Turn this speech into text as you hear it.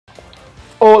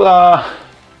Hola!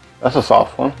 That's a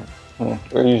soft one.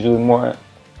 We're usually more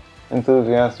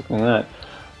enthusiastic than that.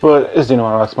 But it's Dino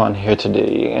Rockspawn here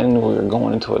today, and we're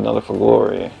going into another For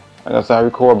Glory. Like I said, I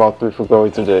record about 3 For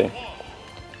Glory today.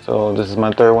 So this is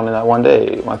my third one in that one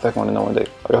day. My second one in that one day.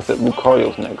 Like I said,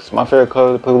 Lucario's next. My favorite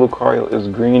color to play Lucario is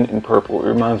green and purple. It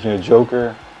reminds me of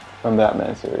Joker from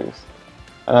Batman series.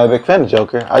 I'm not a big fan of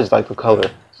Joker. I just like the color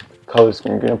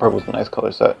scheme. Green and purple is a nice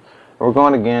color set. We're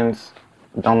going against,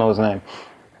 don't know his name.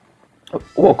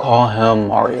 We'll call him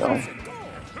Mario.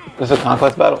 This is a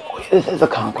conquest battle? Oh, this is a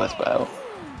conquest battle.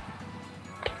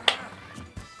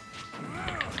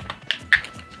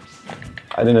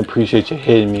 I didn't appreciate you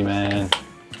hitting me, man.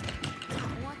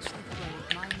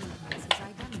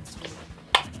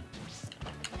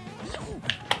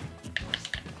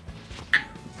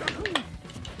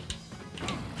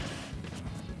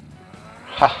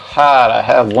 Haha, I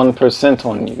have 1%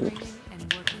 on you.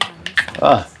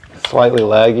 Slightly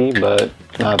laggy, but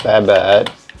not that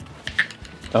bad.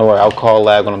 Don't worry, I'll call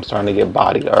lag when I'm starting to get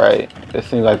bodied, alright? This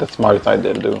seems like the smartest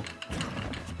idea to do.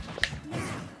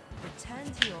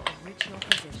 Return to your original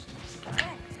position.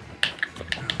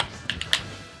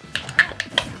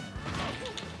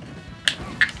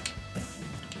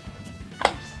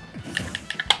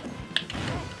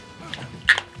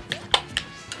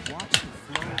 Watch the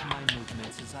flow of my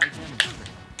movements as I demonstrate.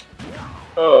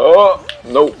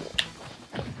 Nope.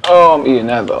 Oh, I'm eating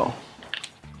that though.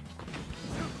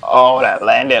 Oh, that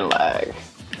landing lag.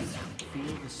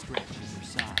 Feel the stretch in your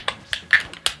side.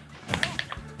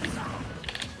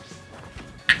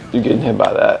 You're getting hit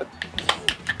by that.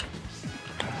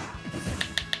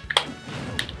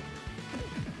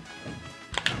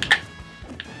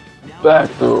 Back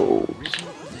throws.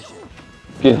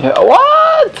 Getting hit.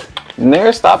 What?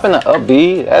 Nair stopping the up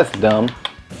B? That's dumb.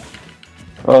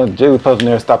 Well, Jigglypuff's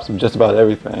Nair stops just about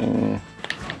everything.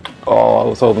 Oh, I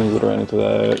was hoping you would run into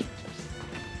that.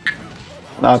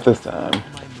 Not this time.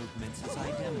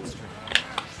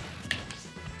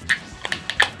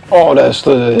 Oh, that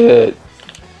should have hit.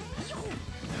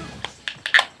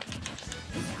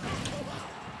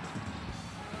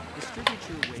 Distribute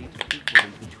your weight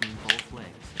equally between both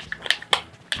legs.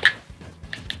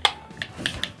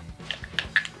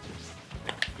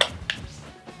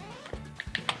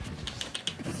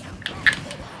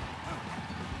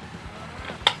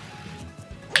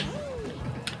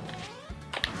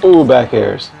 Ooh, back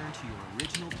airs. Return to your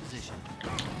original position.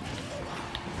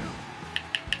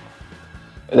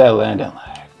 That landing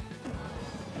lag.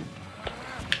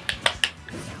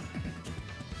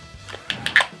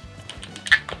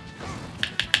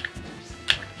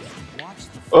 Watch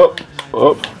the flow of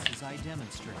my movements as I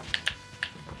demonstrate.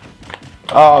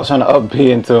 Oh, I was trying to up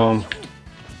P into him.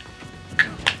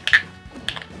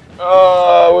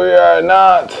 Oh, we are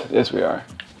not. Yes, we are.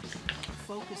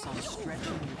 Focus on stretching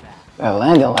your back. That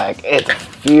landing lag, it's a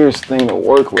fierce thing to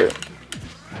work with.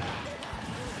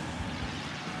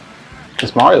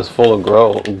 This Mario's full of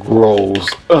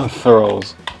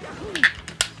throws.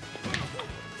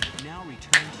 Now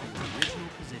return to your original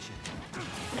position.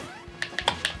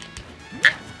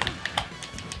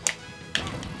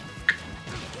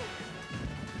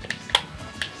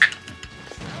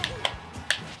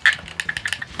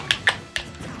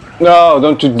 No,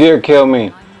 don't you dare kill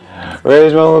me.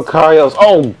 Raise my Lucarios.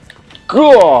 Oh,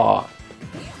 God.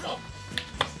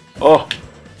 Oh.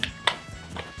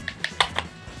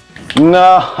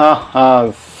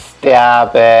 No,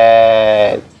 stop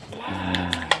it.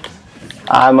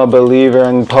 I'm a believer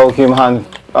in Pokemon.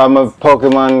 I'm a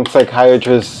Pokemon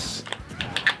psychiatrist.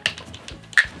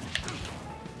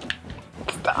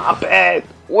 Stop it.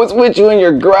 What's with you and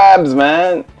your grabs,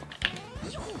 man?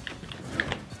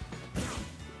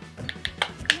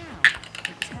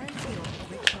 Return to your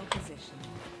original position.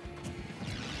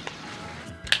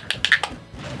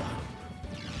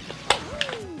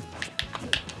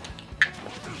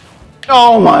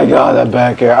 Oh my God, that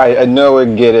back air. I know I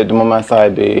get it on my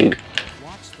side bead.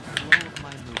 Watch the flow of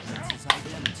my movements as I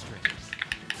demonstrate.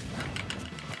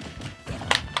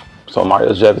 So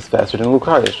Mario's jab is faster than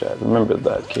Lucario's jab. Remember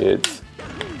that, kids.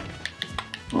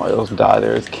 Mario's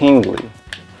dodger is kingly.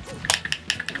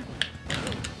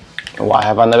 And why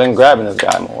have I not been grabbing this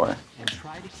guy more? And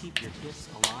try to keep your hips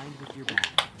aligned with your back.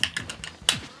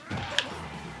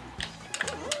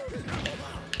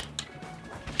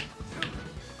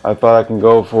 I thought I can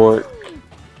go for it.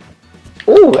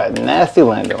 Ooh, that nasty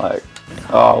landing leg.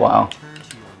 Oh, wow. Return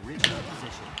to your original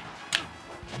position.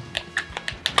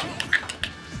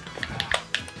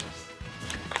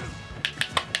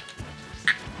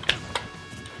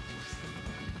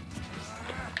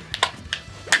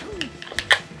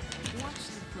 Watch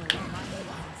the flow of my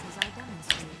movements as I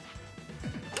demonstrate.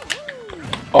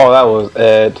 Oh, that was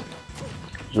Ed.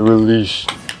 The release.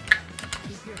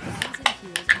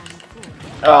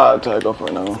 Ah, try to go for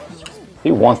it now.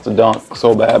 He wants to dunk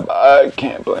so bad, but I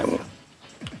can't blame him.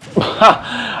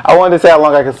 I wanted to see how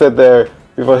long I could sit there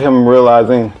before him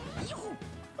realizing.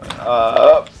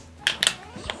 Wow.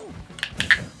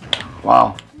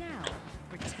 Now,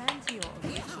 return to your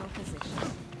original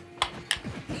position.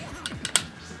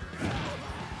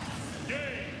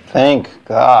 Thank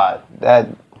God that.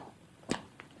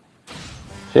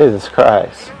 Jesus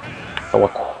Christ. Oh,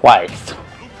 Christ.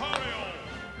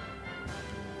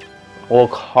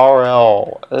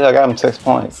 Lucario. I got him 6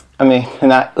 points. I mean,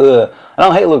 not I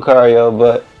don't hate Lucario,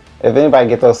 but if anybody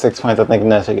get those 6 points, I think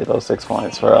Ness should get those 6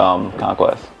 points for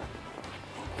Conquest.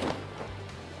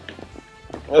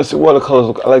 Let's see what the colors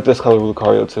look. I like this color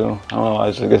Lucario too. I don't know.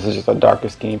 I guess it's just a darker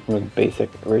scheme from the basic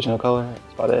original color.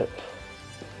 That's about it.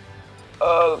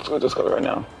 Let's go with this color right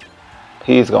now.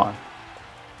 He's gone.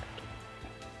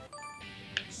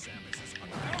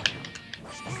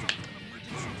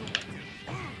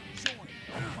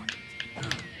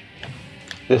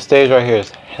 This stage right here is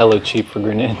hella cheap for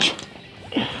Greninja.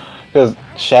 Because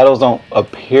shadows don't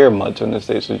appear much on this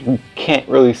stage, so you can't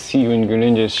really see when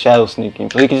Greninja is shadow sneaking.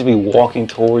 So he could just be walking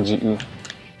towards you,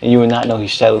 and you would not know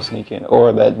he's shadow sneaking.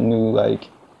 Or that new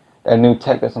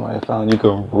tech that somebody found, you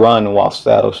can run while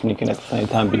shadow sneaking at the same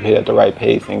time if you hit at the right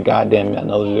pace. And goddamn, I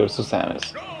know there's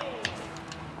Samus.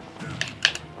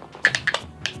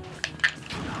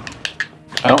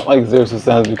 I don't like Zero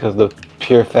Samus because the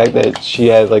pure fact that she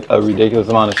has like a ridiculous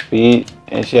amount of speed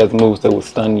and she has moves that will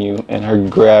stun you and her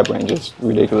grab range is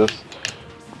ridiculous.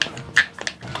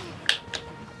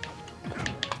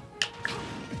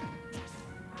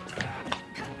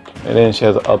 And then she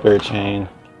has an up air chain.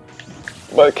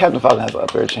 But Captain Falcon has an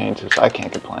up air chain too, so I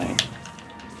can't complain.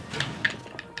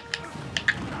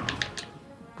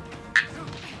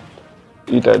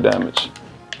 Eat that damage.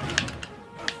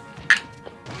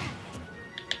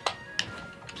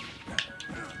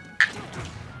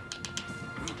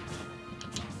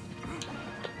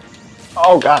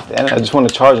 Oh god damn it, I just want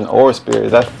to charge an Aura Spear.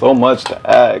 That's so much to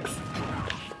ask.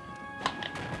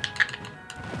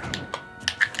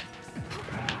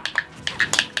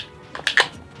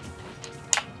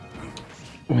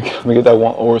 Let me get that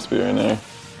one Aura Spear in there.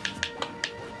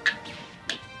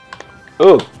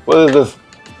 Ooh, what is this?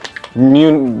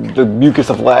 The mucus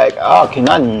of lag. Oh, can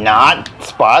I not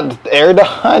spot air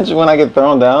dodge when I get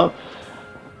thrown down?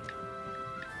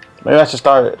 Maybe I should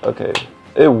start it. Okay.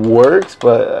 It works,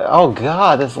 but oh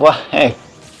god, it's lag.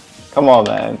 Come on,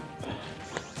 man.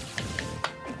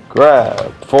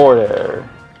 Grab, forward air.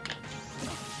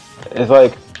 It's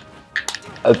like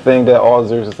a thing that all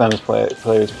Zero Samus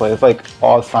players play. It's like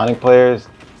all Sonic players.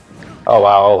 Oh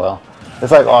wow, oh well.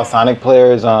 It's like all Sonic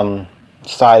players,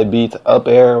 side B to up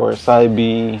air, or side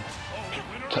B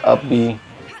to up B,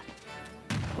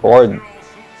 or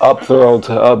up throw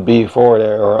to up B forward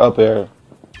air, or up air.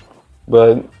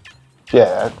 But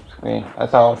yeah,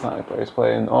 that's how all Sonic players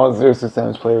play, and all Zero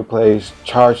Samus player plays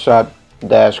charge shot,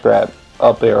 dash grab,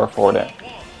 up air, or forward air.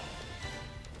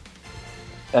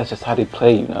 That's just how they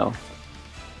play, you know.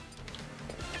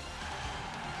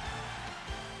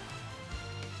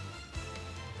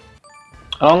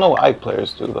 I don't know what Ike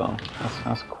players do though.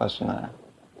 That's a question there.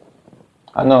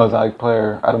 I know as Ike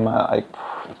player, out of my Ike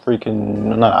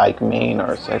freaking, not Ike main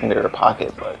or secondary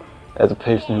pocket, but as a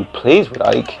person who plays with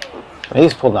Ike,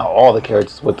 he's pulling out all the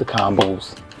characters with the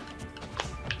combos.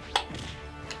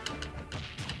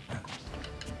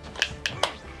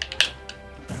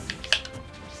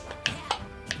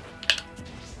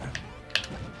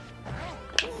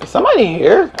 Is somebody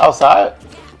here outside?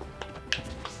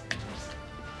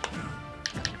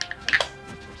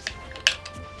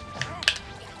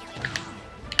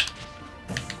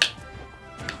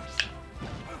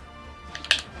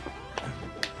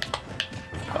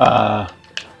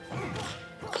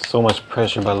 So much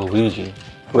pressure by Luigi.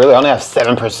 Really? I only have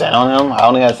 7% on him? I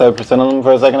only had 7% on him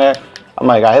for a second there? I'm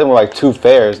like, I hit him with like 2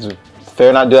 fairs. Did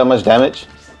fair not do that much damage?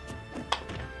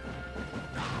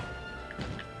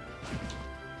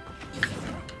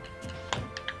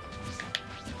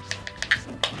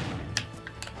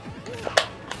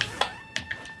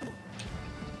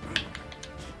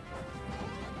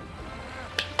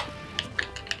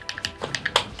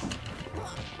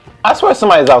 I swear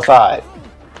somebody's outside.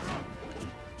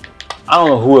 I don't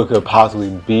know who it could possibly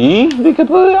be, to be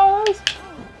completely honest.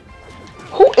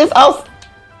 Who is out?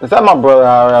 Is that my brother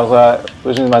outside?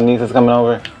 Which means my niece is coming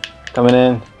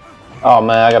in. Oh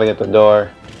man, I gotta get the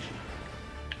door.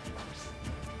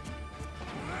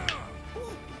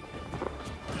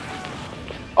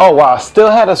 Oh wow, I still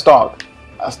had a stalk.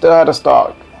 I still had to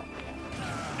stalk.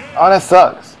 Oh, that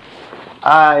sucks.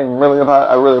 I really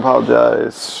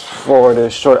apologize for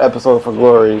this short episode for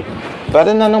Glory. But I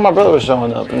did not know my brother was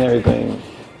showing up and everything.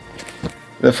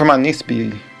 For my niece to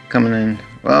be coming in.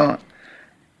 Well,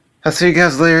 I'll see you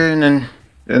guys later, and then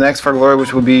the next for Glory,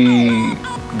 which will be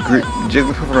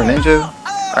Jigglypuff or Ninja.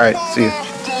 Alright, see you.